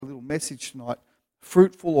message tonight,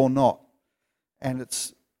 Fruitful or Not. And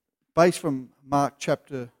it's based from Mark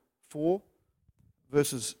chapter 4,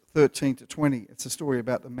 verses 13 to 20. It's a story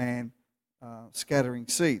about the man scattering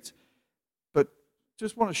seeds. But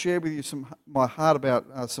just want to share with you my heart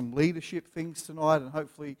about some leadership things tonight, and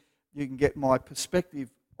hopefully you can get my perspective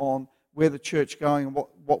on where the church is going and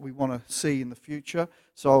what we want to see in the future.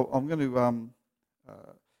 So I'm going to a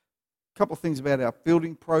couple of things about our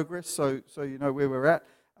building progress, so you know where we're at.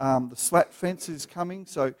 The slat fence is coming,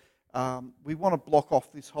 so we want to block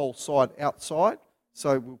off this whole side outside.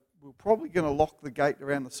 So we're probably going to lock the gate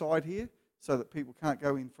around the side here so that people can't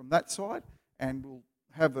go in from that side, and we'll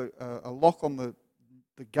have a lock on the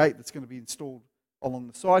gate that's going to be installed along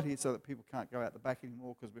the side here so that people can't go out the back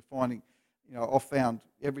anymore, because we're finding, I've found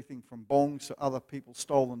everything from bongs to other people's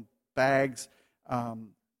stolen bags.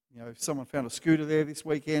 Someone found a scooter there this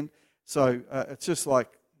weekend. So it's just like,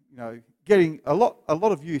 getting a lot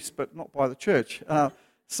of use, but not by the church.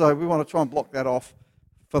 So we want to try and block that off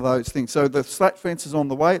for those things. So the slat fence is on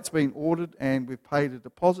the way. It's been ordered and we've paid a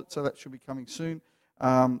deposit, so that should be coming soon.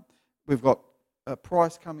 We've got a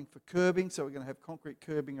price coming for curbing, so we're going to have concrete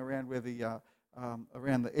curbing around where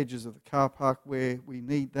around the edges of the car park where we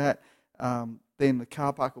need that. Then the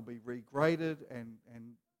car park will be regraded and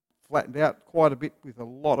flattened out quite a bit with a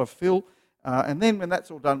lot of fill. And then when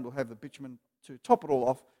that's all done, we'll have the bitumen to top it all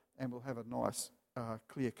off, and we'll have a nice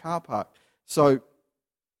clear car park. So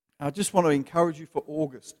I just want to encourage you, for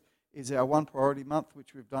August is our One Priority Month,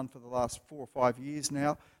 which we've done for the last 4 or 5 years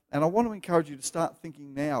now. And I want to encourage you to start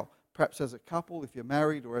thinking now, perhaps as a couple, if you're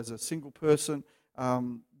married, or as a single person,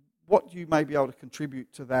 what you may be able to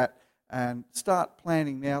contribute to that, and start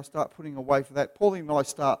planning now, start putting away for that. Pauline and I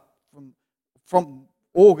start from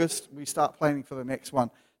August, we start planning for the next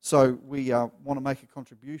one. So we want to make a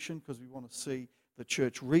contribution because we want to see the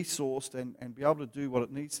church resourced and be able to do what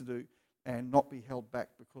it needs to do and not be held back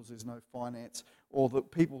because there's no finance, or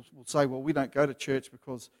that people will say, well, we don't go to church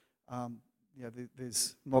because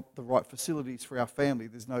there's not the right facilities for our family.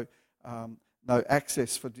 There's no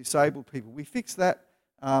access for disabled people. We fix that,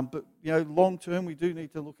 but long term we do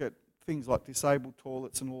need to look at things like disabled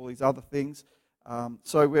toilets and all these other things.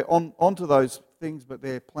 So we're onto those things, but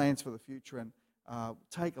they're plans for the future, and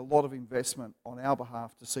take a lot of investment on our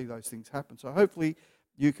behalf to see those things happen. So hopefully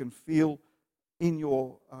you can feel in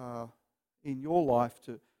your life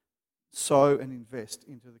to sow and invest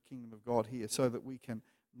into the kingdom of God here, so that we can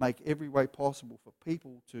make every way possible for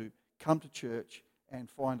people to come to church and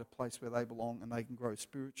find a place where they belong and they can grow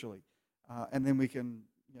spiritually. And then we can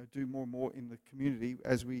do more and more in the community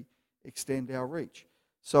as we extend our reach.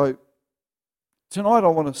 So tonight I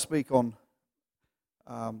want to speak on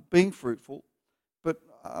being fruitful, but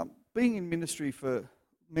being in ministry for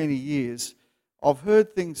many years, I've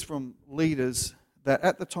heard things from leaders that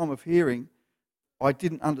at the time of hearing, I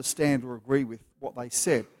didn't understand or agree with what they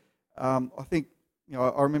said. I think,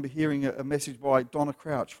 I remember hearing a message by Donna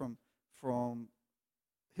Crouch from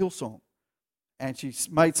Hillsong, and she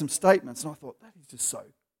made some statements, and I thought, that is just so,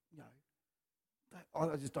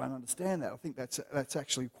 I just don't understand that. I think that's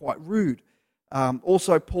actually quite rude.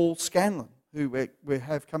 Also, Paul Scanlon, who we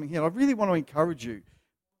have coming here. I really want to encourage you,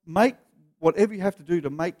 make whatever you have to do to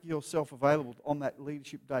make yourself available on that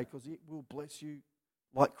leadership day, because it will bless you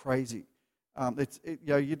like crazy. Paul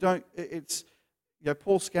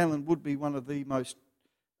Scanlon would be one of the most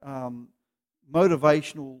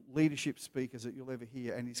motivational leadership speakers that you'll ever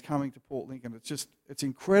hear, and he's coming to Port Lincoln. It's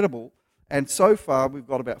incredible. And so far, we've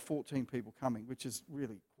got about 14 people coming, which is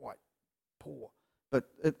really quite poor. But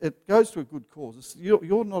it goes to a good cause.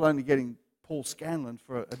 You're not only getting Paul Scanlon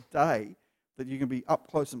for a day that you can be up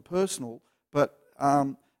close and personal, but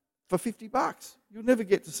for $50, you'll never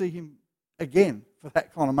get to see him again for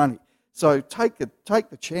that kind of money. So take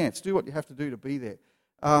the chance. Do what you have to do to be there.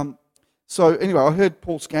 So anyway, I heard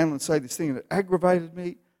Paul Scanlon say this thing that aggravated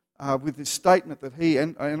me with this statement that he,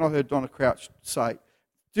 and I heard Donna Crouch say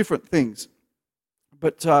different things.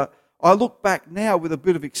 But I look back now with a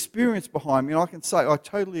bit of experience behind me, and I can say I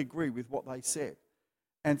totally agree with what they said.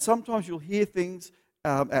 And sometimes you'll hear things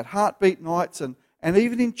at heartbeat nights and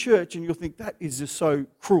even in church, and you'll think, that is just so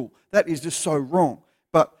cruel. That is just so wrong.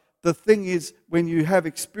 But the thing is, when you have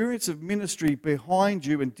experience of ministry behind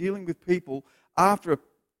you and dealing with people, after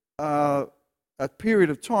a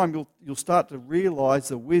period of time, you'll start to realize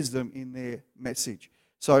the wisdom in their message.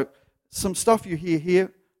 So some stuff you hear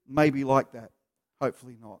here may be like that.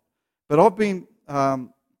 Hopefully not. But I've been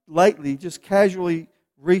lately just casually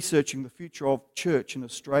researching the future of church in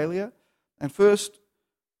Australia. And first,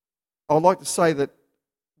 I'd like to say that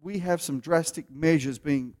we have some drastic measures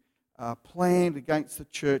being planned against the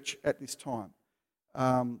church at this time.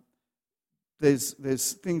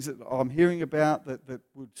 there's things that I'm hearing about that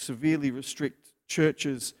would severely restrict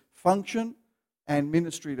churches' function and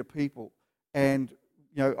ministry to people. And,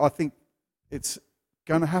 I think it's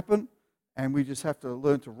going to happen, and we just have to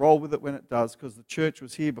learn to roll with it when it does, because the church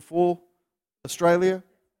was here before Australia,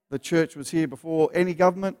 the church was here before any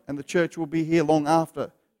government, and the church will be here long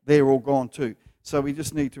after they're all gone too. So we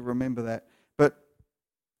just need to remember that. But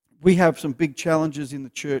we have some big challenges in the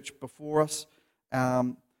church before us,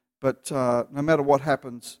 but no matter what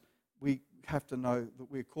happens, we have to know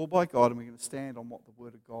that we're called by God, and we're going to stand on what the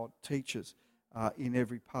Word of God teaches in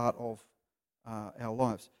every part of our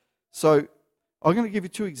lives. So I'm going to give you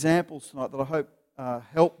two examples tonight that I hope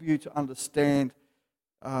help you to understand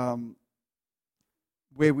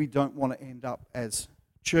where we don't want to end up as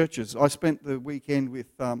churches. I spent the weekend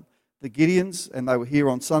with the Gideons, and they were here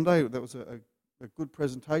on Sunday. That was a good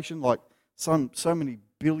presentation, like so many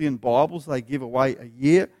billion Bibles they give away a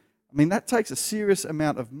year. I mean, that takes a serious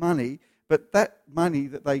amount of money, but that money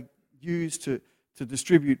that they use to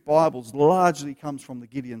distribute Bibles largely comes from the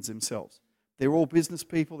Gideons themselves. They're all business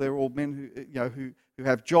people. They're all men who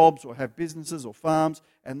have jobs or have businesses or farms,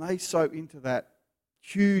 and they sow into that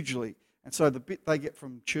hugely. And so the bit they get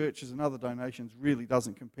from churches and other donations really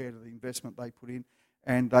doesn't compare to the investment they put in.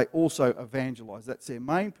 And they also evangelize. That's their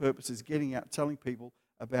main purpose, is getting out and telling people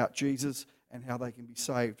about Jesus and how they can be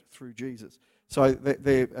saved through Jesus. So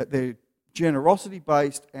they're generosity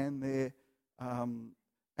based, and they're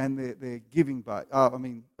giving based.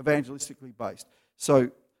 Evangelistically based.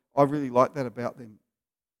 So I really like that about them.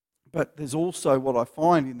 But there's also what I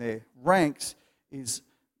find in their ranks is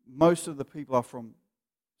most of the people are from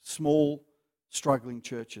small, struggling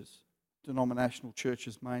churches, denominational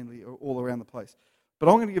churches mainly, all around the place. But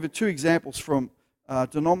I'm going to give you two examples from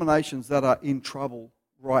denominations that are in trouble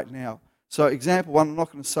right now. So example one, I'm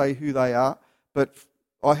not going to say who they are, but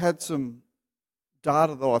I had some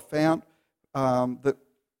data that I found that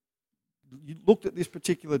you looked at this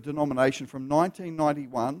particular denomination from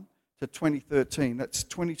 1991 to 2013. That's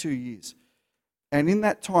 22 years. And in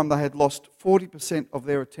that time, they had lost 40% of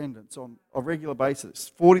their attendance on a regular basis.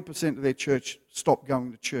 40% of their church stopped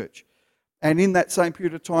going to church. And in that same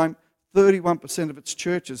period of time, 31% of its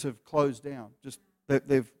churches have closed down. Just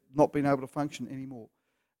they've not been able to function anymore.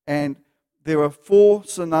 And there are 4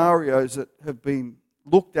 scenarios that have been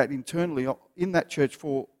looked at internally in that church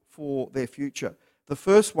for their future. The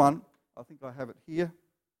first one, I think I have it here,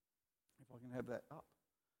 if I can have that up.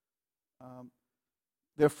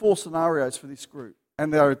 There are 4 scenarios for this group,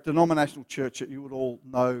 and they're a denominational church that you would all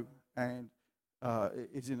know and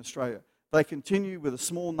is in Australia. They continue with a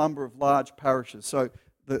small number of large parishes. So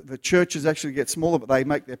the churches actually get smaller, but they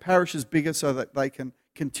make their parishes bigger so that they can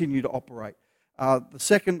continue to operate. The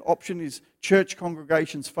second option is church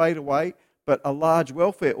congregations fade away, but a large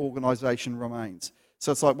welfare organisation remains.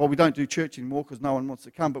 So it's like, well, we don't do church anymore because no one wants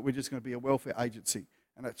to come, but we're just going to be a welfare agency,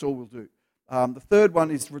 and that's all we'll do. The third one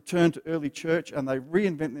is return to early church, and they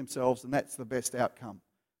reinvent themselves, and that's the best outcome.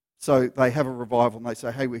 So they have a revival, and they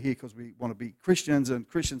say, hey, we're here because we want to be Christians, and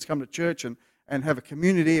Christians come to church and have a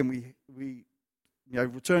community, and we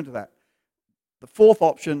return to that. The fourth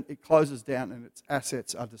option, it closes down and its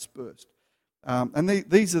assets are dispersed. And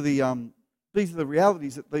these are the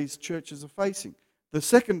realities that these churches are facing. The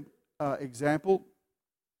second example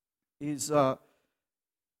is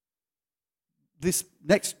this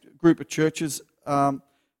next group of churches,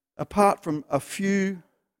 apart from a few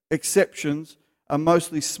exceptions, are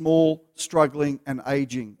mostly small, struggling, and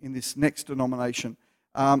aging in this next denomination.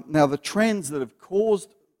 Now, the trends that have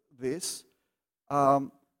caused this are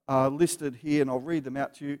listed here, and I'll read them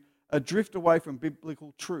out to you. A drift away from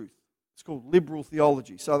biblical truth. It's called liberal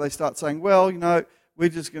theology. So they start saying, well, we're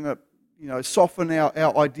just going to, soften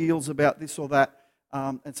our ideals about this or that.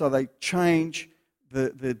 And so they change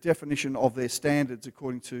the definition of their standards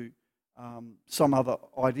according to some other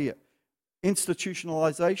idea.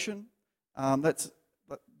 Institutionalization,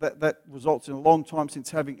 that results in a long time since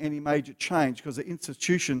having any major change, because the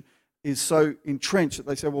institution is so entrenched that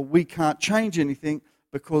they say, well, we can't change anything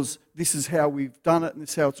because this is how we've done it and this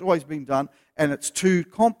is how it's always been done, and it's too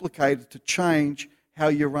complicated to change how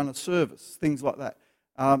you run a service, things like that.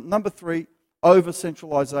 Number 3,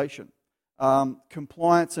 over-centralization,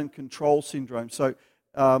 compliance and control syndrome. So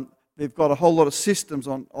they've got a whole lot of systems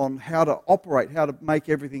on how to operate, how to make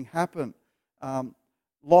everything happen.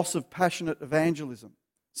 Loss of passionate evangelism.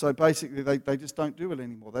 So basically they just don't do it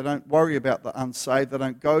anymore. They don't worry about the unsaved. They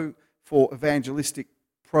don't go for evangelistic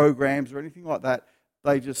programs or anything like that.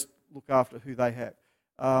 They just look after who they have.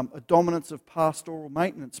 A dominance of pastoral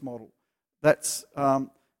maintenance model. That's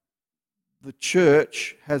the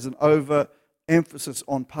church has an over emphasis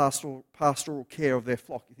on pastoral care of their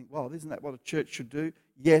flock. You think, well, isn't that what a church should do?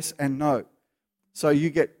 Yes and no. So you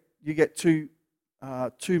get too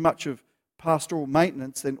much of pastoral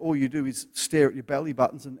maintenance, then all you do is stare at your belly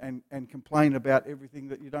buttons and complain about everything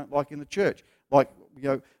that you don't like in the church, like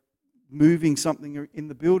moving something in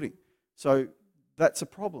the building. So that's a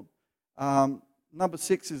problem. Number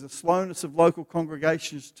 6 is the slowness of local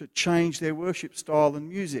congregations to change their worship style and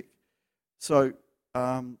music. So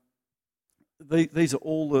these are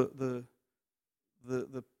all the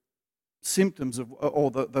symptoms of,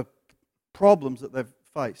 or the problems that they've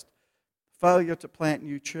faced. Failure to plant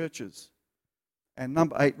new churches. And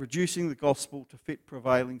number 8, reducing the gospel to fit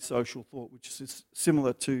prevailing social thought, which is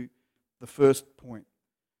similar to the first point.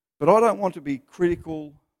 But I don't want to be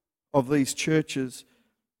critical of these churches,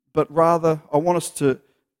 but rather I want us to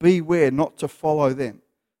beware not to follow them.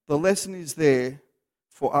 The lesson is there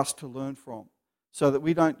for us to learn from, so that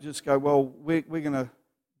we don't just go, well, we're going to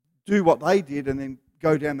do what they did and then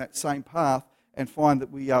go down that same path and find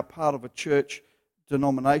that we are part of a church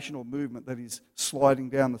denominational movement that is sliding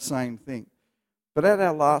down the same thing. But at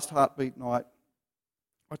our last Heartbeat night,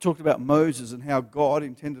 I talked about Moses and how God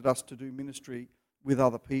intended us to do ministry with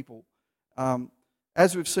other people.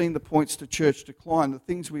 As we've seen the points to church decline, the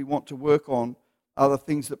things we want to work on are the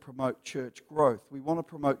things that promote church growth. We want to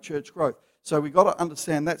promote church growth. So we've got to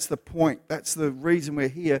understand that's the point. That's the reason we're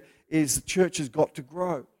here, is the church has got to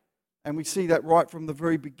grow. And we see that right from the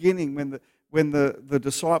very beginning when the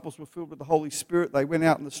disciples were filled with the Holy Spirit. They went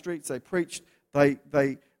out in the streets, they preached, they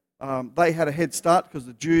had a head start because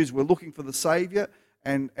the Jews were looking for the Saviour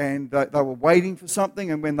and they were waiting for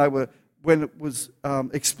something. And when it was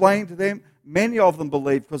explained to them, many of them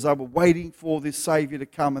believed because they were waiting for this Saviour to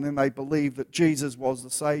come, and then they believed that Jesus was the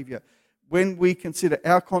Saviour. When we consider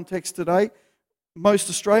our context today, most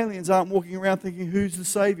Australians aren't walking around thinking, who's the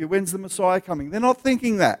Saviour? When's the Messiah coming? They're not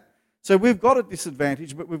thinking that. So we've got a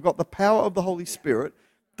disadvantage, but we've got the power of the Holy Spirit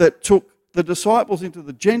that took the disciples into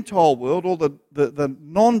the Gentile world, or the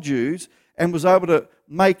non-Jews, and was able to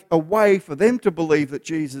make a way for them to believe that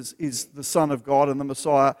Jesus is the Son of God and the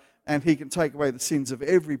Messiah, and He can take away the sins of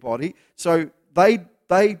everybody. So they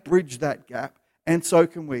bridge that gap, and so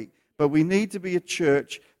can we. But we need to be a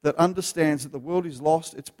church that understands that the world is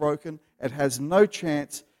lost, it's broken, it has no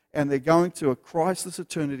chance, and they're going to a Christless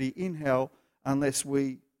eternity in hell unless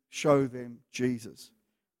we show them Jesus.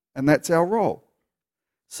 And that's our role.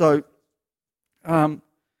 So, they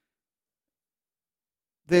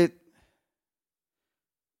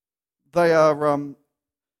are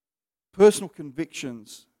personal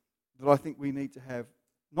convictions that I think we need to have,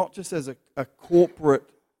 not just as a corporate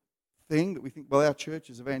thing that we think, well, our church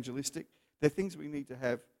is evangelistic. They're things we need to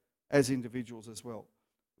have as individuals as well.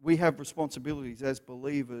 We have responsibilities as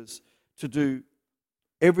believers to do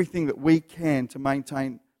everything that we can to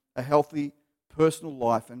maintain a healthy personal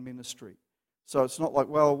life and ministry. So it's not like,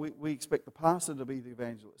 well, we expect the pastor to be the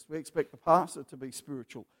evangelist. We expect the pastor to be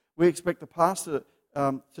spiritual. We expect the pastor,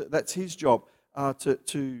 that's his job,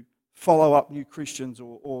 to follow up new Christians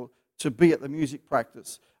or to be at the music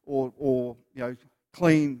practice or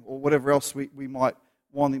clean or whatever else we might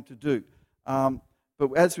want him to do.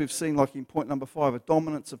 But as we've seen, like in point number 5, a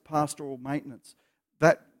dominance of pastoral maintenance,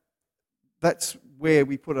 that's where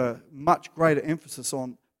we put a much greater emphasis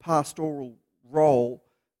on pastoral role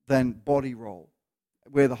than body role,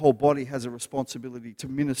 where the whole body has a responsibility to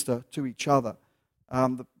minister to each other.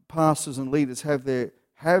 The pastors and leaders have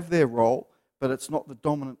their role, but it's not the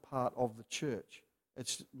dominant part of the church.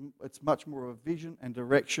 It's much more of a vision and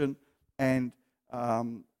direction and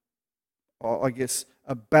I guess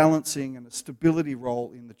a balancing and a stability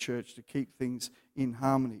role in the church to keep things in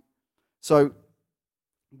harmony. So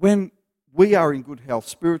when we are in good health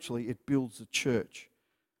spiritually, it builds the church.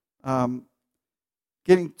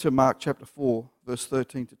 Getting to Mark chapter 4, verse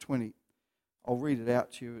 13 to 20, I'll read it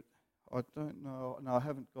out to you. I don't know. No, I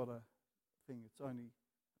haven't got a thing. It's only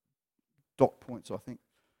dot points, I think.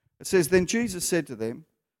 It says, "Then Jesus said to them,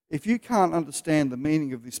 'If you can't understand the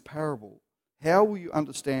meaning of this parable, how will you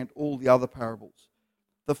understand all the other parables?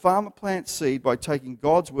 The farmer plants seed by taking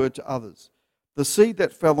God's word to others. The seed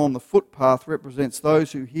that fell on the footpath represents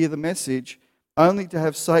those who hear the message, only to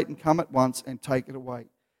have Satan come at once and take it away.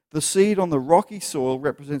 The seed on the rocky soil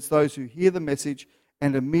represents those who hear the message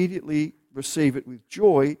and immediately receive it with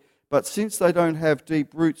joy, but since they don't have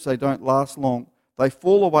deep roots, they don't last long. They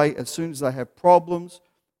fall away as soon as they have problems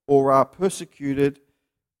or are persecuted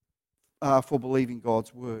for believing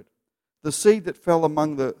God's word. The seed that fell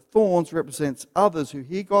among the thorns represents others who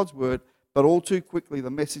hear God's word, but all too quickly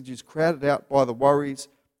the message is crowded out by the worries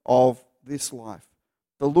of this life,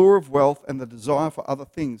 the lure of wealth and the desire for other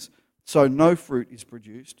things. so no fruit is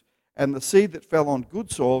produced. And the seed that fell on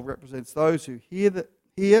good soil represents those who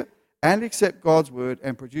hear and accept God's word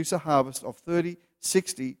and produce a harvest of 30,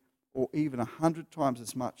 60, or even 100 times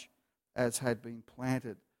as much as had been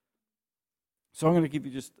planted. So I'm going to give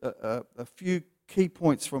you just a few key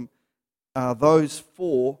points from those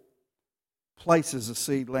 4 places a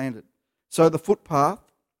seed landed. So the footpath,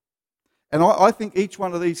 and I think each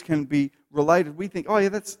one of these can be related. We think, oh yeah,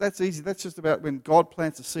 that's easy. That's just about when God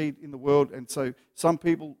plants a seed in the world, and so some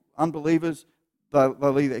people, unbelievers,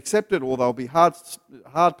 they'll either accept it or they'll be hard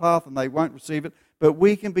path and they won't receive it. But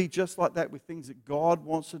we can be just like that with things that God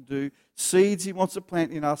wants to do, seeds He wants to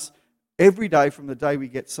plant in us every day from the day we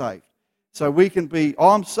get saved. So we can be,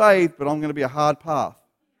 I'm saved, but I'm going to be a hard path.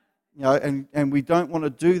 You know, and we don't want to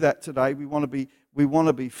do that today. We want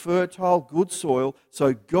to be fertile, good soil,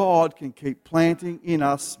 so God can keep planting in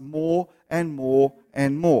us more and more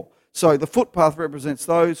and more. So the footpath represents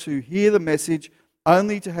those who hear the message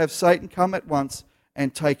only to have Satan come at once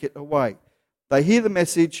and take it away. They hear the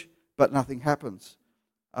message, but nothing happens.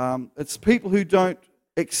 It's people who don't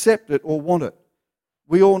accept it or want it.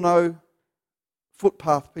 We all know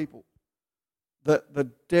footpath people. The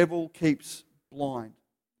devil keeps blind.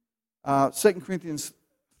 2 Corinthians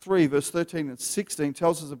 3, verse 13 and 16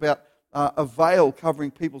 tells us about a veil covering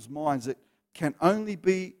people's minds that can only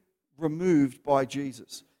be removed by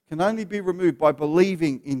Jesus, can only be removed by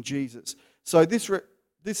believing in Jesus. So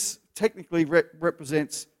this technically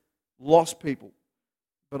represents lost people.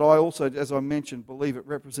 But I also, as I mentioned, believe it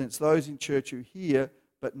represents those in church who hear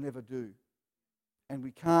but never do. And we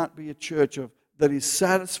can't be a church that is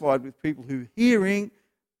satisfied with people who hearing,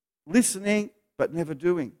 listening, but never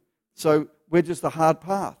doing. So we're just a hard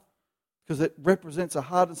path, because it represents a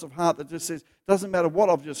hardness of heart that just says, doesn't matter what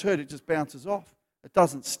I've just heard, it just bounces off. It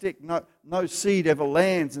doesn't stick. No seed ever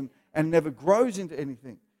lands and never grows into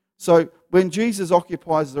anything. So when Jesus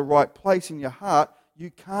occupies the right place in your heart,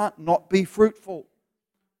 you can't not be fruitful.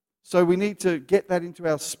 So we need to get that into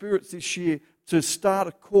our spirits this year to start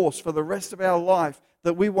a course for the rest of our life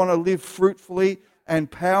that we want to live fruitfully and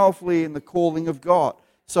powerfully in the calling of God.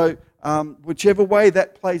 So whichever way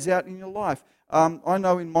that plays out in your life. I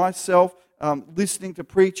know in myself, listening to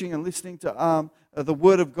preaching and listening to the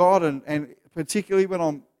Word of God, and particularly when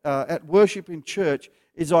I'm at worship in church,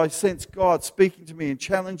 is I sense God speaking to me and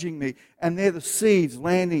challenging me, and they're the seeds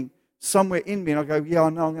landing somewhere in me, and I go, yeah, I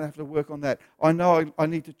know I'm going to have to work on that. I know I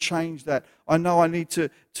need to change that. I know I need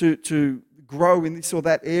to grow in this or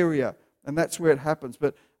that area, and that's where it happens.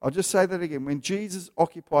 But I'll just say that again. When Jesus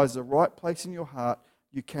occupies the right place in your heart,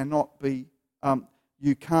 you can't not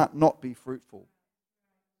be fruitful.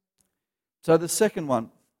 So the second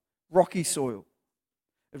one, rocky soil.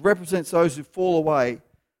 It represents those who fall away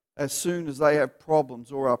as soon as they have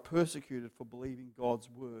problems or are persecuted for believing God's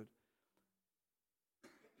word.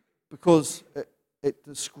 Because it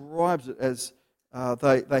describes it as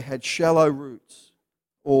they had shallow roots,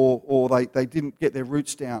 or they didn't get their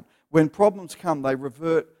roots down. When problems come, they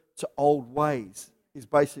revert to old ways, is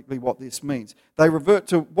basically what this means. They revert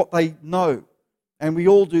to what they know. And we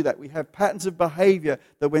all do that. We have patterns of behavior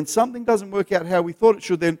that when something doesn't work out how we thought it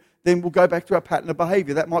should, then we'll go back to our pattern of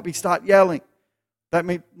behavior. That might be start yelling. That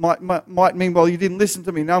might mean, well, you didn't listen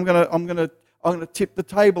to me. Now I'm going to tip the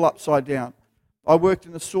table upside down. I worked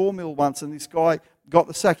in a sawmill once, and this guy got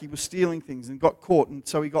the sack. He was stealing things and got caught, and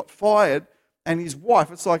so he got fired. And his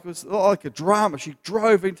wife, it was like a drama. She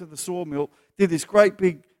drove into the sawmill, did this great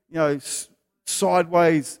big,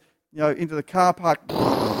 sideways, into the car park.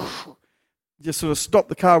 Just sort of stopped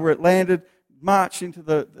the car where it landed, marched into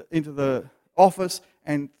the office,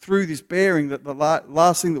 and threw this bearing, that the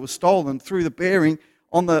last thing that was stolen, threw the bearing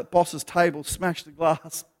on the boss's table, smashed the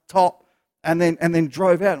glass top, and then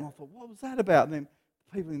drove out. And I thought, what was that about? And then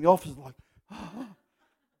people in the office were like, oh,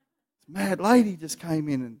 this mad lady just came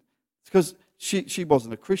in. And it's because she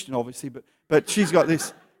wasn't a Christian, obviously, but she's got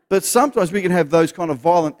this. But sometimes we can have those kind of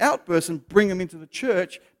violent outbursts and bring them into the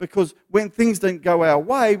church, because when things don't go our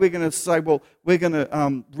way, we're going to say, well, we're going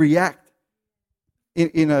to react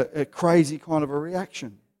in a crazy kind of a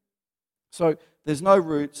reaction. So there's no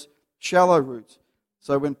roots, shallow roots.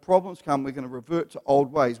 So when problems come, we're going to revert to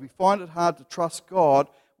old ways. We find it hard to trust God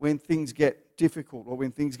when things get difficult or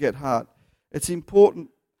when things get hard. It's important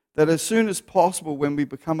that as soon as possible, when we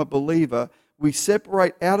become a believer, we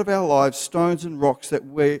separate out of our lives stones and rocks that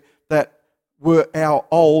were our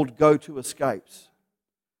old go-to escapes.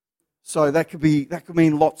 So that could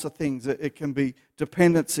mean lots of things. It can be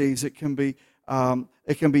dependencies. It can be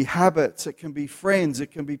habits. It can be friends.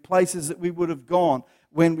 It can be places that we would have gone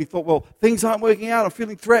when we thought, well, things aren't working out. I'm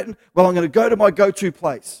feeling threatened. Well, I'm going to go to my go-to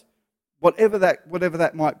place. whatever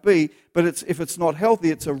that might be. But if it's not healthy,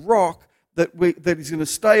 it's a rock that is going to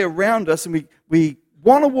stay around us, and we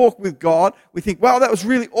want to walk with God. We think, wow, that was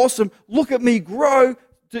really awesome. Look at me grow,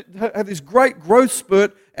 to have this great growth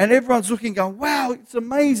spurt, and everyone's looking, going, wow, it's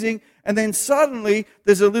amazing. And then suddenly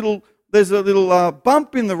there's a little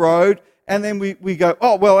bump in the road, and then we go,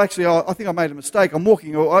 oh, well, actually, I think I made a mistake. I'm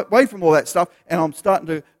walking away from all that stuff, and I'm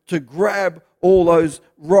starting to grab all those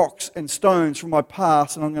rocks and stones from my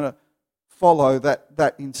past, and I'm going to follow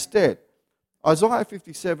that instead. Isaiah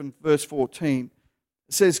 57, verse 14,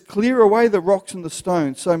 says, clear away the rocks and the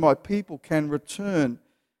stones so my people can return.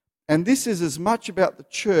 And this is as much about the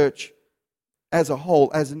church as a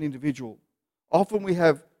whole, as an individual. Often we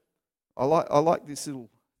have, I like this little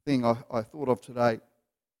thing I thought of today.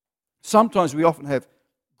 Sometimes we often have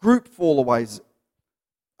group fallaways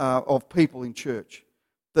of people in church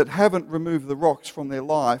that haven't removed the rocks from their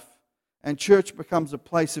life, and church becomes a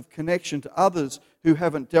place of connection to others who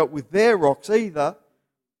haven't dealt with their rocks either,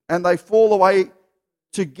 and they fall away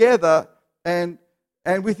together and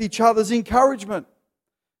with each other's encouragement.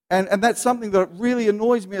 And that's something that really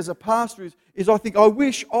annoys me as a pastor is I think I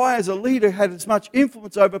wish I as a leader had as much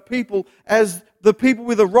influence over people as the people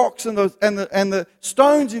with the rocks and the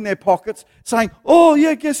stones in their pockets saying, oh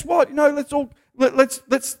yeah, guess what?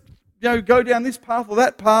 Let's go down this path or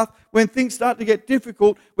that path. When things start to get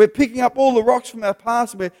difficult, we're picking up all the rocks from our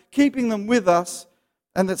past and we're keeping them with us,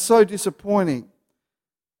 and that's so disappointing.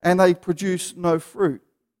 And they produce no fruit.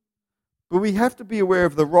 But we have to be aware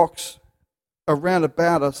of the rocks around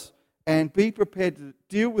about us and be prepared to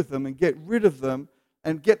deal with them and get rid of them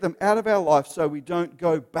and get them out of our life so we don't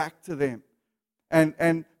go back to them.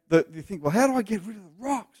 And you think, well, how do I get rid of the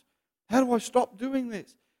rocks? How do I stop doing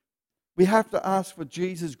this? We have to ask for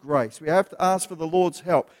Jesus' grace. We have to ask for the Lord's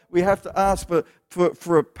help. We have to ask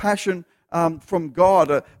for a passion from God,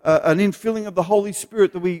 an infilling of the Holy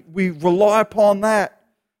Spirit, that we rely upon that.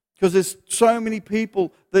 Because there's so many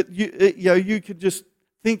people that you could just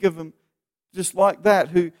think of them just like that,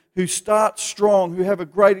 who start strong, who have a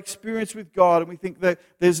great experience with God, and we think that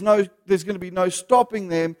there's going to be no stopping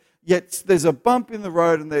them, yet there's a bump in the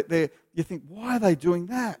road, and you think, why are they doing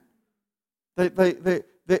that?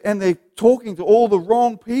 They're talking to all the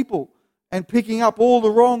wrong people and picking up all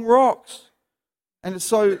the wrong rocks. And it's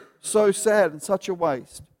so sad and such a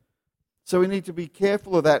waste. So we need to be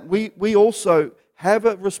careful of that. We also have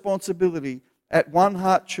a responsibility at One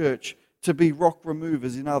Heart Church to be rock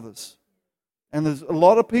removers in others. And there's a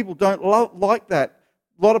lot of people don't like that.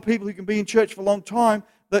 A lot of people who can be in church for a long time,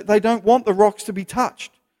 they don't want the rocks to be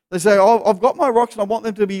touched. They say, oh, I've got my rocks and I want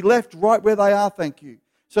them to be left right where they are, thank you.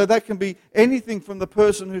 So that can be anything from the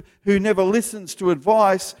person who never listens to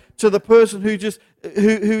advice to the person who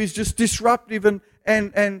is just disruptive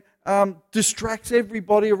and distracts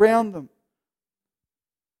everybody around them.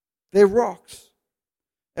 They're rocks.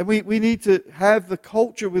 And we need to have the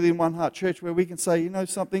culture within One Heart Church where we can say, you know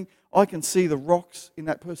something, I can see the rocks in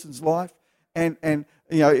that person's life, and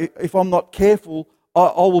if I'm not careful,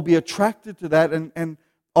 I will be attracted to that, and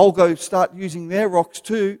I'll go start using their rocks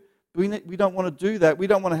too. We don't want to do that. We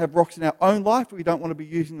don't want to have rocks in our own life. We don't want to be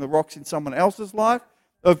using the rocks in someone else's life.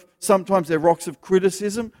 Sometimes they're rocks of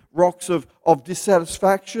criticism, rocks of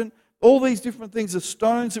dissatisfaction. All these different things are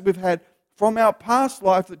stones that we've had from our past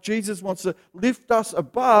life that Jesus wants to lift us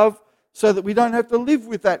above so that we don't have to live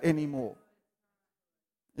with that anymore.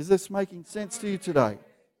 Is this making sense to you today?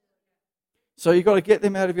 So you've got to get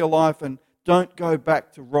them out of your life and don't go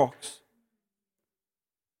back to rocks.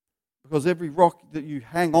 Because every rock that you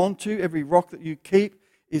hang on to, every rock that you keep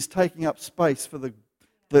is taking up space for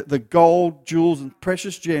the gold, jewels and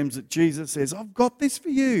precious gems that Jesus says, I've got this for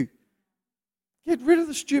you. Get rid of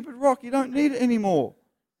the stupid rock. You don't need it anymore.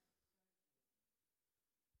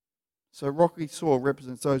 So rocky soil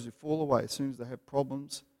represents those who fall away as soon as they have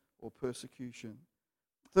problems or persecution.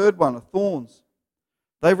 Third one are thorns.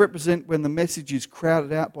 They represent when the message is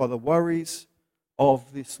crowded out by the worries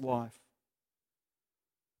of this life.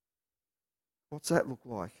 What's that look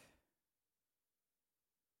like?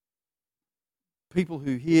 People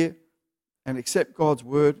who hear and accept God's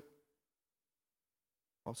word.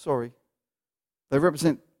 They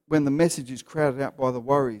represent when the message is crowded out by the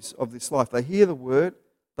worries of this life. They hear the word,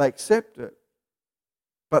 they accept it,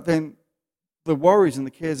 but then the worries and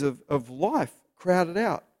the cares of life crowd it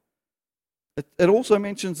out. It also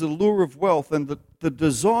mentions the lure of wealth and the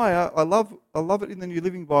desire. I love it in the New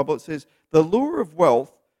Living Bible. It says the lure of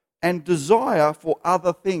wealth and desire for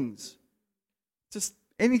other things. Just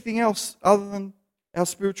anything else other than our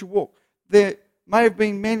spiritual walk. There may have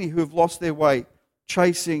been many who have lost their way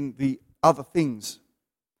chasing the other things.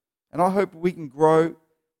 And I hope we can grow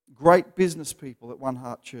great business people at One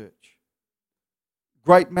Heart Church,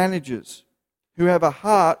 great managers who have a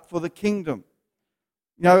heart for the kingdom.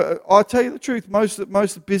 You know, I'll tell you the truth, most of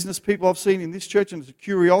the business people I've seen in this church, and it's a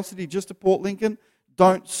curiosity just to Port Lincoln,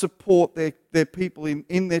 don't support their people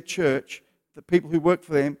in their church, the people who work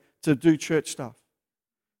for them, to do church stuff.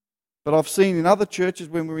 But I've seen in other churches,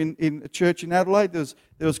 when we were in a church in Adelaide, there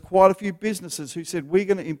was quite a few businesses who said, we're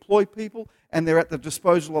going to employ people and they're at the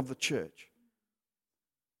disposal of the church.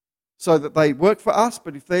 So that they work for us,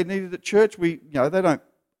 but if they're needed at church, they don't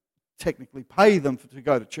technically pay them to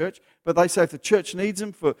go to church, but they say if the church needs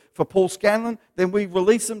them for Paul Scanlon, then we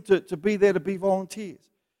release them to be there to be volunteers.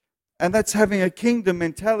 And that's having a kingdom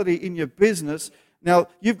mentality in your business. Now,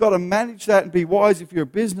 you've got to manage that and be wise if you're a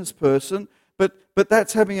business person, but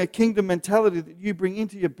that's having a kingdom mentality that you bring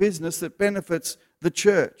into your business that benefits the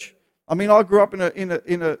church. I mean, I grew up in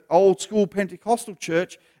an old school Pentecostal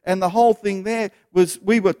church, and the whole thing there was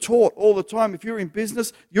we were taught all the time, if you're in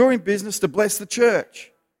business to bless the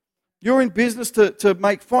church. You're in business to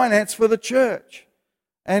make finance for the church.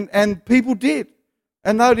 And people did.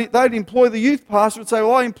 And they'd employ the youth pastor and say,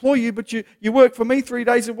 well, I employ you, but you work for me 3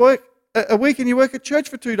 days a week and you work at church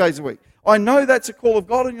for 2 days a week. I know that's a call of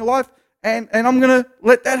God in your life, and I'm going to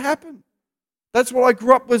let that happen. That's what I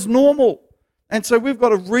grew up was normal. And so we've got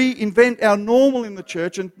to reinvent our normal in the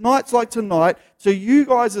church. And nights like tonight, so you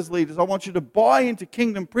guys as leaders, I want you to buy into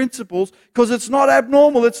kingdom principles, because it's not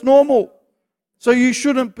abnormal, it's normal. So you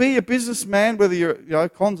shouldn't be a businessman, whether you're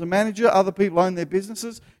Con's a manager, other people own their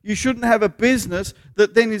businesses. You shouldn't have a business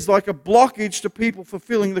that then is like a blockage to people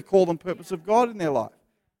fulfilling the call and purpose of God in their life.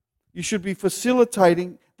 You should be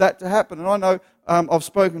facilitating that to happen. And I know I've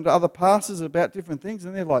spoken to other pastors about different things,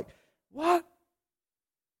 and they're like, what?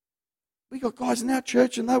 We got guys in our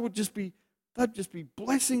church, and they'd just be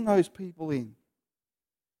blessing those people in.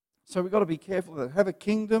 So we've got to be careful of that. Have a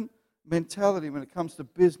kingdom mentality when it comes to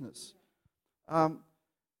business. I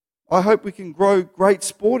hope we can grow great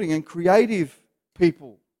sporting and creative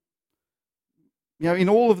people, in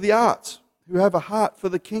all of the arts, who have a heart for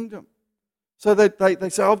the kingdom. So that they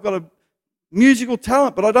say, I've got a musical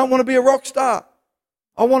talent, but I don't want to be a rock star.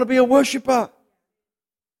 I want to be a worshiper.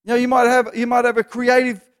 You might have a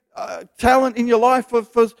creative talent in your life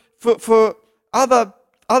for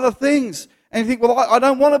other things, and you think, well, I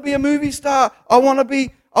don't want to be a movie star. I want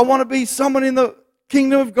to be someone in the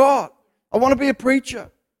kingdom of God. I want to be a preacher.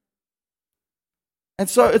 And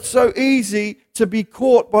so it's so easy to be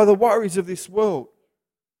caught by the worries of this world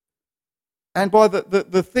and by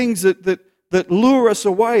the things that lure us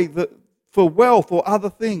away for wealth or other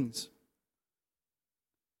things.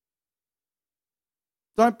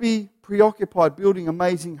 Don't be preoccupied building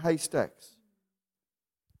amazing haystacks.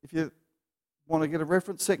 If you want to get a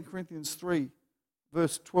reference, 2 Corinthians 3,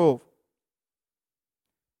 verse 12,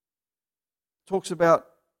 talks about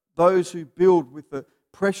those who build with the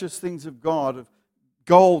precious things of God, of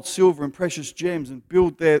gold, silver, and precious gems, and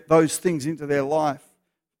build those things into their life,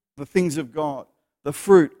 the things of God, the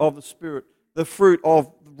fruit of the Spirit, the fruit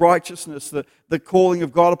of righteousness, the calling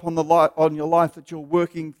of God on your life that you're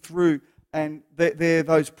working through, and they're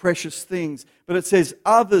those precious things. But it says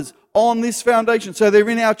others on this foundation, so they're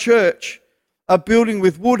in our church, are building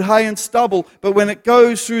with wood, hay, and stubble, but when it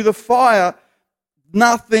goes through the fire,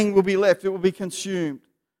 nothing will be left, it will be consumed.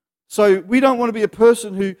 So we don't want to be a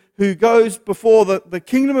person who goes before the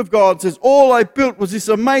kingdom of God and says, all I built was this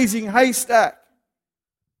amazing haystack.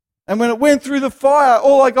 And when it went through the fire,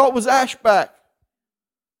 all I got was ash back.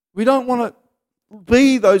 We don't want to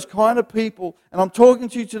be those kind of people. And I'm talking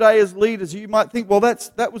to you today as leaders. You might think, well,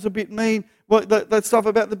 that was a bit mean. Well, that stuff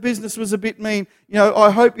about the business was a bit mean.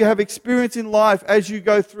 I hope you have experience in life as you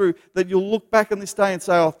go through, that you'll look back on this day and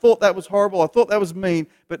say, I thought that was horrible. I thought that was mean.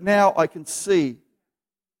 But now I can see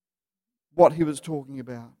what he was talking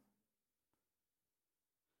about.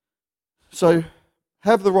 So,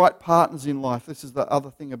 have the right partners in life. This is the other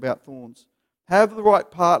thing about thorns. Have the right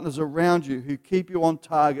partners around you who keep you on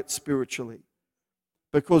target spiritually.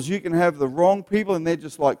 Because you can have the wrong people, and they're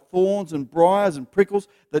just like thorns and briars and prickles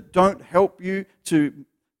that don't help you to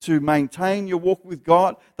maintain your walk with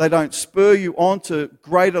God. They don't spur you on to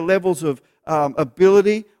greater levels of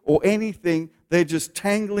ability or anything. They're just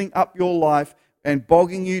tangling up your life and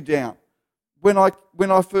bogging you down. When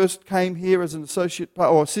I first came here as an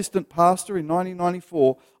assistant pastor in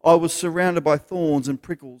 1994, I was surrounded by thorns and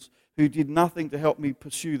prickles who did nothing to help me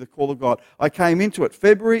pursue the call of God. I came into it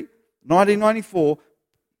February 1994,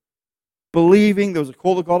 believing there was a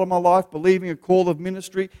call of God on my life, believing a call of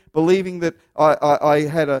ministry, believing that I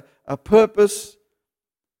had a purpose.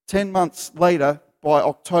 10 months later, by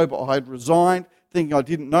October, I had resigned thinking I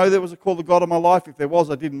didn't know there was a call of God on my life. If there was,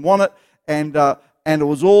 I didn't want it. And it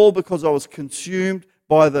was all because I was consumed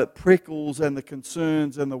by the prickles and the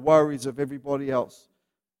concerns and the worries of everybody else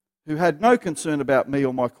who had no concern about me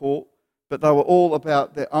or my call, but they were all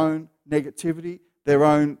about their own negativity, their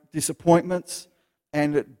own disappointments,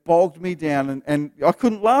 and it bogged me down, and I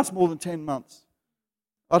couldn't last more than 10 months.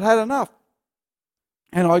 I'd had enough.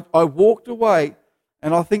 And I walked away,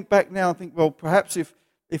 and I think back now, I think, well, perhaps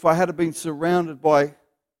if I had been surrounded by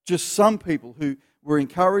just some people who were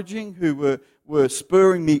encouraging, who were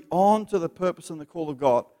spurring me on to the purpose and the call of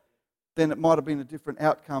God, then it might have been a different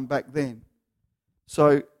outcome back then.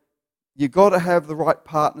 So you've got to have the right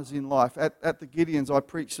partners in life. At the Gideons, I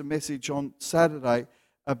preached a message on Saturday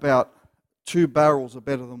about 2 barrels are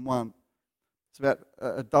better than one. It's about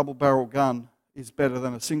a double-barrel gun is better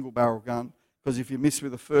than a single-barrel gun, because if you miss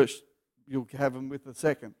with the first, you'll have them with the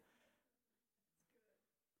second.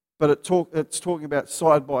 But it's talking about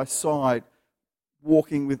side by side,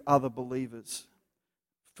 walking with other believers.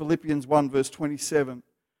 Philippians 1 verse 27,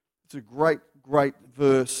 it's a great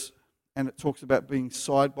verse, and it talks about being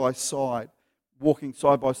side by side, walking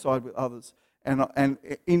side by side with others. And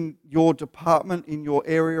in your department, in your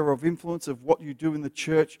area of influence of what you do in the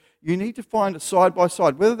church, you need to find a side by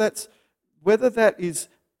side. Whether that is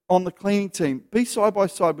on the cleaning team, be side by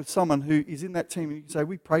side with someone who is in that team, and you can say,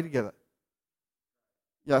 we pray together.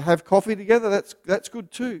 Have coffee together. That's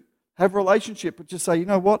good too. Have a relationship, but just say, you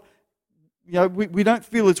know what? We don't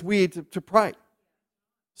feel it's weird to pray.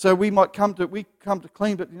 So we come to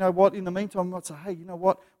clean, but you know what? In the meantime, we might say, hey, you know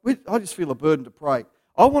what? I just feel a burden to pray.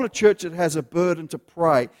 I want a church that has a burden to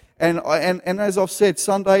pray. And as I've said,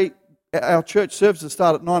 Sunday, our church services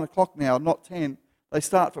start at 9 o'clock now, not 10. They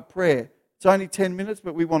start for prayer. It's only 10 minutes,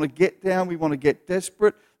 but we want to get down, we want to get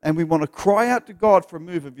desperate, and we want to cry out to God for a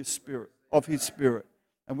move of His Spirit.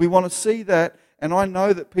 And we want to see that, and I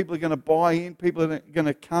know that people are going to buy in, people are going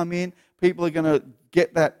to come in, people are going to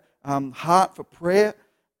get that heart for prayer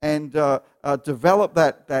and develop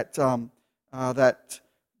that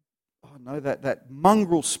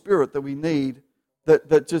mongrel spirit that we need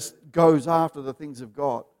that just goes after the things of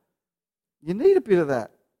God. You need a bit of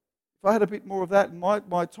that. If I had a bit more of that in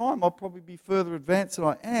my time, I'll probably be further advanced than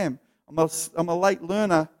I am. I'm a late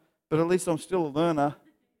learner, but at least I'm still a learner.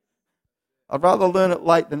 I'd rather learn it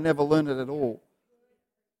late than never learn it at all.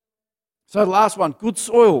 So the last one, good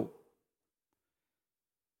soil.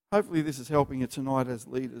 Hopefully this is helping you tonight as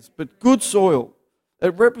leaders. But good soil.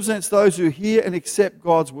 It represents those who hear and accept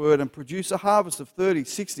God's word and produce a harvest of 30,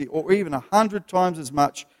 60, or even 100 times as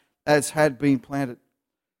much as had been planted.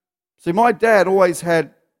 See, my dad always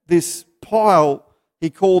had this pile he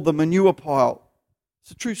called the manure pile.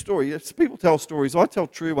 It's a true story. People tell stories. I tell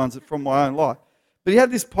true ones from my own life. But he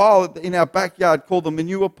had this pile in our backyard called the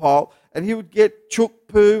manure pile, and he would get chook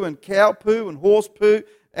poo and cow poo and horse poo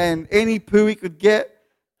and any poo he could get,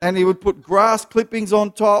 and he would put grass clippings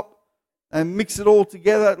on top and mix it all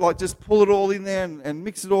together, like just pull it all in there and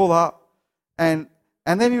mix it all up. And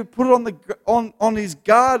then he would put it on his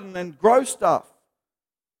garden and grow stuff.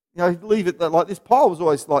 He'd leave it like this pile was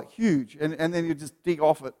always like huge, and then he'd just dig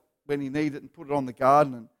off it when he needed it and put it on the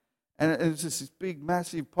garden. And it was just this big,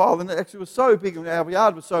 massive pile. And it actually was so big, and our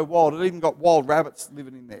yard was so wild, it even got wild rabbits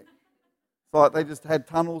living in there. It's like they just had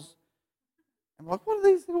tunnels. I'm like, what are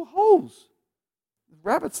these little holes? There's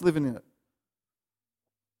rabbits living in it.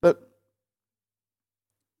 But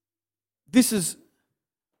this is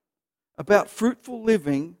about fruitful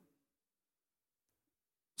living.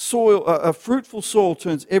 A fruitful soil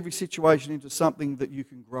turns every situation into something that you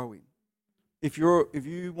can grow in. If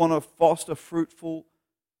you want to foster fruitful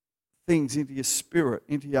things into your spirit,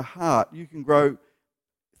 into your heart, you can grow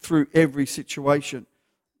through every situation.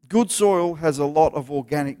 Good soil has a lot of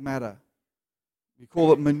organic matter. You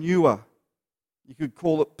call it manure. You could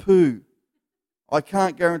call it poo. I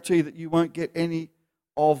can't guarantee that you won't get any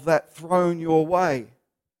of that thrown your way.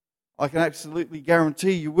 I can absolutely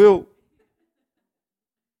guarantee you will.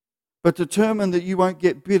 But determine that you won't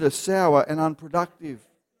get bitter, sour, and unproductive.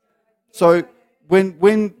 So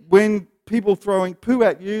when people throwing poo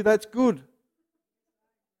at you, that's good.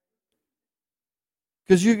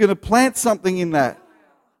 Because you're going to plant something in that.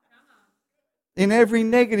 In every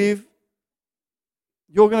negative,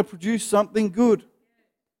 you're going to produce something good.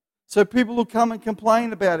 So people will come and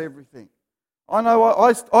complain about everything. I know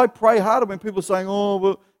I pray harder when people are saying, oh,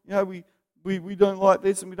 well, we don't like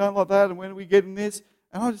this and we don't like that, and when are we getting this?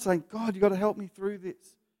 And I'm just saying, God, you've got to help me through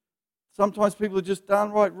this. Sometimes people are just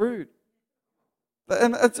downright rude.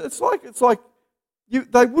 And it's like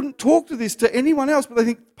they wouldn't talk to this to anyone else, but they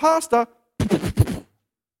think, Pastor.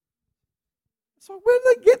 So where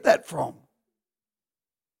do they get that from?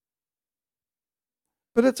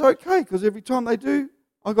 But it's okay, because every time they do,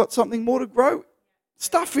 I've got something more to grow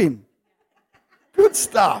stuff in. Good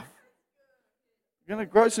stuff. We're going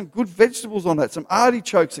to grow some good vegetables on that. Some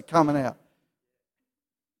artichokes are coming out.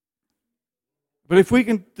 But if we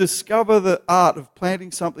can discover the art of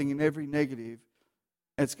planting something in every negative,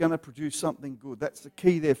 it's going to produce something good. That's the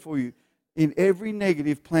key there for you. In every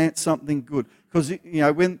negative, plant something good. Because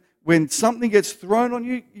when something gets thrown on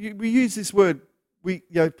you, we use this word.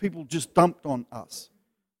 People just dumped on us.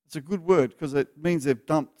 It's a good word because it means they've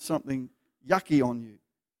dumped something yucky on you.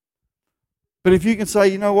 But if you can say,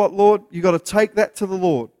 you know what, Lord, you've got to take that to the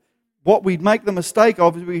Lord. What we make the mistake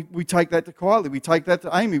of is we take that to Kylie, we take that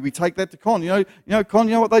to Amy, we take that to Con. Con,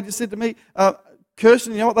 you know what they just said to me?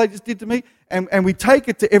 Kirsten, you know what they just did to me? And we take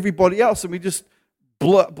it to everybody else and we just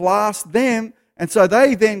blast them. And so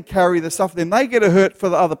they then carry the stuff. Then they get a hurt for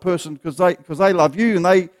the other person because they love you,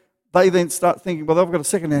 and they then start thinking, well, they've got a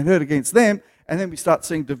second-hand hurt against them. And then we start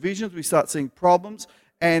seeing divisions, we start seeing problems.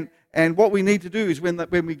 And what we need to do is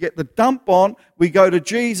when we get the dump on, we go to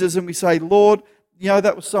Jesus and we say, Lord,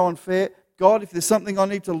 that was so unfair. God, if there's something I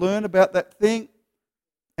need to learn about that thing,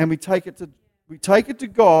 and we take it to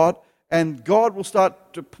God, and God will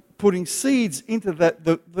start putting seeds into that.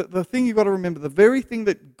 The thing you've got to remember, the very thing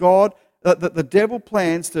that that the devil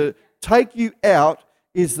plans to take you out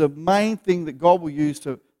is the main thing that God will use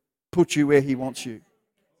to put you where He wants you.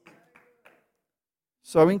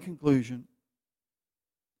 So in conclusion,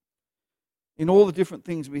 in all the different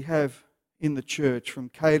things we have in the church, from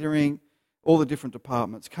catering, all the different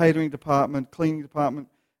departments, catering department, cleaning department,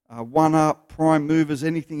 One Up, Prime Movers,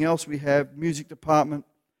 anything else we have, music department,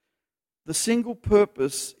 the single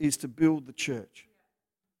purpose is to build the church.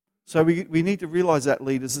 So we need to realize that,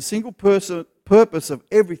 leaders. The single purpose of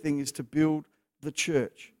everything is to build the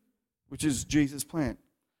church, which is Jesus' plan.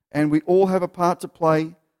 And we all have a part to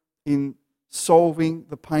play in solving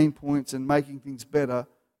the pain points and making things better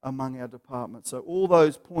among our departments. So all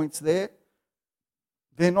those points there,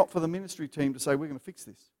 they're not for the ministry team to say, we're going to fix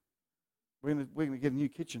this. We're going to get a new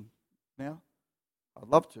kitchen now. I'd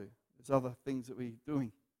love to. There's other things that we're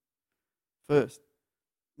doing first.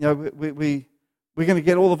 We're going to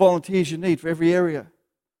get all the volunteers you need for every area.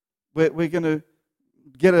 We're going to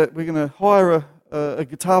hire a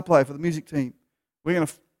guitar player for the music team. We're going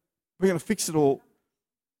to fix it all.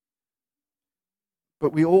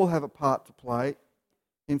 But we all have a part to play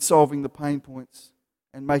in solving the pain points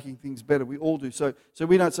and making things better. We all do. So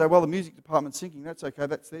we don't say, well, the music department's sinking. That's okay.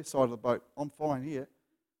 That's their side of the boat. I'm fine here.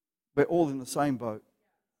 We're all in the same boat.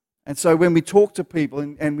 And so when we talk to people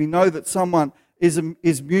and we know that someone has a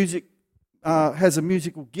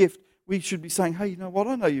musical gift, we should be saying, hey, you know what?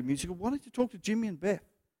 I know you're musical. Why don't you talk to Jimmy and Beth?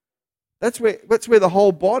 That's where the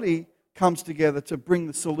whole body comes together to bring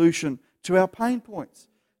the solution to our pain points.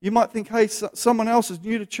 You might think, hey, someone else is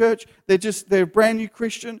new to church. They're a brand new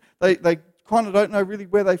Christian. They kind of don't know really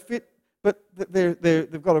where they fit, but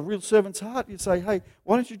they've got a real servant's heart. You say, hey,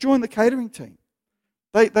 why don't you join the catering team?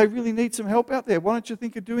 They really need some help out there. Why don't you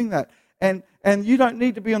think of doing that? And you don't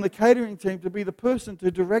need to be on the catering team to be the person to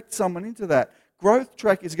direct someone into that. Growth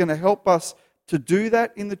Track is going to help us to do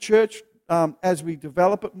that in the church as we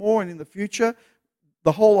develop it more and in the future.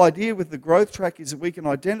 The whole idea with the Growth Track is that we can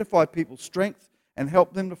identify people's strengths and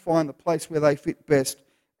help them to find the place where they fit best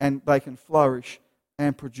and they can flourish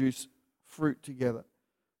and produce fruit together.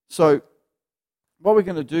 So what we're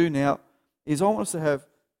going to do now is I want us to have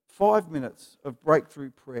 5 minutes of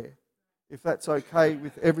breakthrough prayer, if that's okay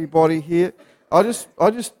with everybody here. I just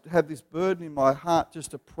have this burden in my heart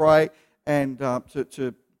just to pray and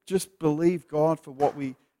to just believe God for what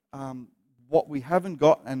we haven't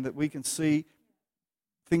got, and that we can see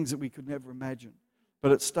things that we could never imagine.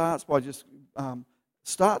 But it starts by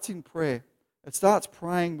starts in prayer. It starts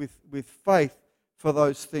praying with faith for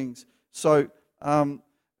those things. So I'm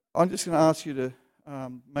just going to ask you to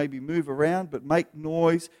maybe move around, but make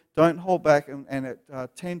noise. Don't hold back. And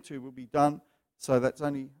at 10 to we'll be done. So let's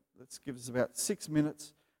give us about 6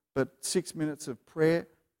 minutes. But 6 minutes of prayer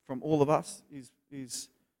from all of us is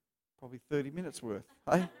probably 30 minutes worth.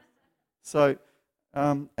 Hey? So,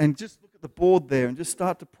 and just look at the board there and just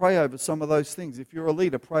start to pray over some of those things. If you're a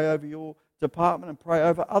leader, pray over your department and pray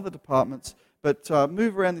over other departments. But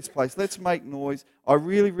move around this place. Let's make noise. I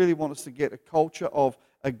really, really want us to get a culture of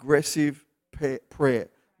aggressive prayer.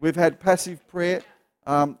 We've had passive prayer,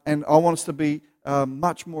 and I want us to be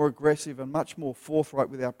much more aggressive and much more forthright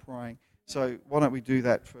with our praying. So why don't we do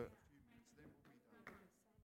that for